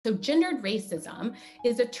So gendered racism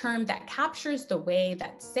is a term that captures the way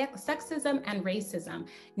that sexism and racism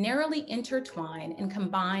narrowly intertwine and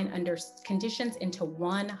combine under conditions into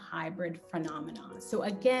one hybrid phenomena. So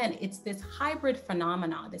again, it's this hybrid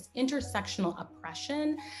phenomena, this intersectional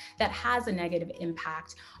oppression that has a negative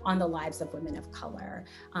impact on the lives of women of color,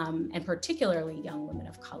 and particularly young women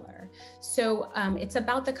of color. So it's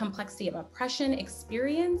about the complexity of oppression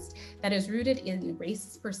experienced that is rooted in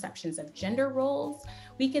racist perceptions of gender roles.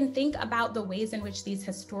 We can think about the ways in which these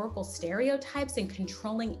historical stereotypes and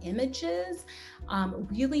controlling images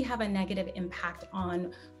really have a negative impact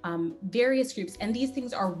on various groups. And these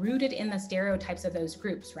things are rooted in the stereotypes of those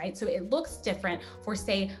groups, right? So it looks different for,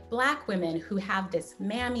 say, Black women who have this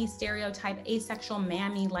mammy stereotype, asexual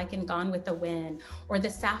mammy like in Gone with the Wind, or the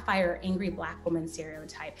sapphire angry Black woman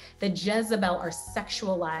stereotype, the Jezebel or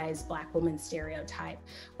sexualized Black woman stereotype,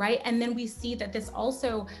 right? And then we see that this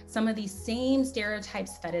also, some of these same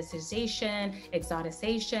stereotypes, fetishization,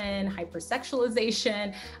 exoticization,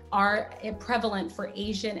 hypersexualization, are prevalent for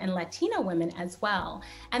Asian and Latina women as well.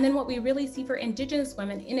 And then what we really see for Indigenous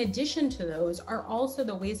women, in addition to those, are also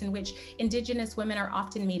the ways in which Indigenous women are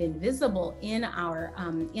often made invisible in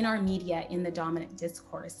our media, in the dominant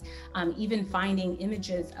discourse. Even finding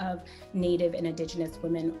images of Native and Indigenous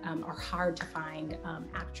women are hard to find.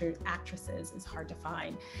 Actresses is hard to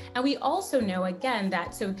find. And we also know, again,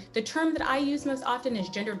 that, so the term that I use most often is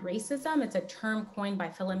gendered racism. It's a term coined by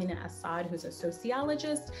Philomena Assad, who's a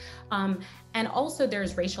sociologist. And also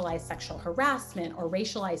there's racialized sexual harassment or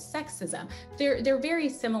racialized sexism. They're very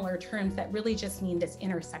similar terms that really just mean this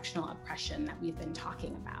intersectional oppression that we've been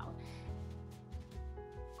talking about.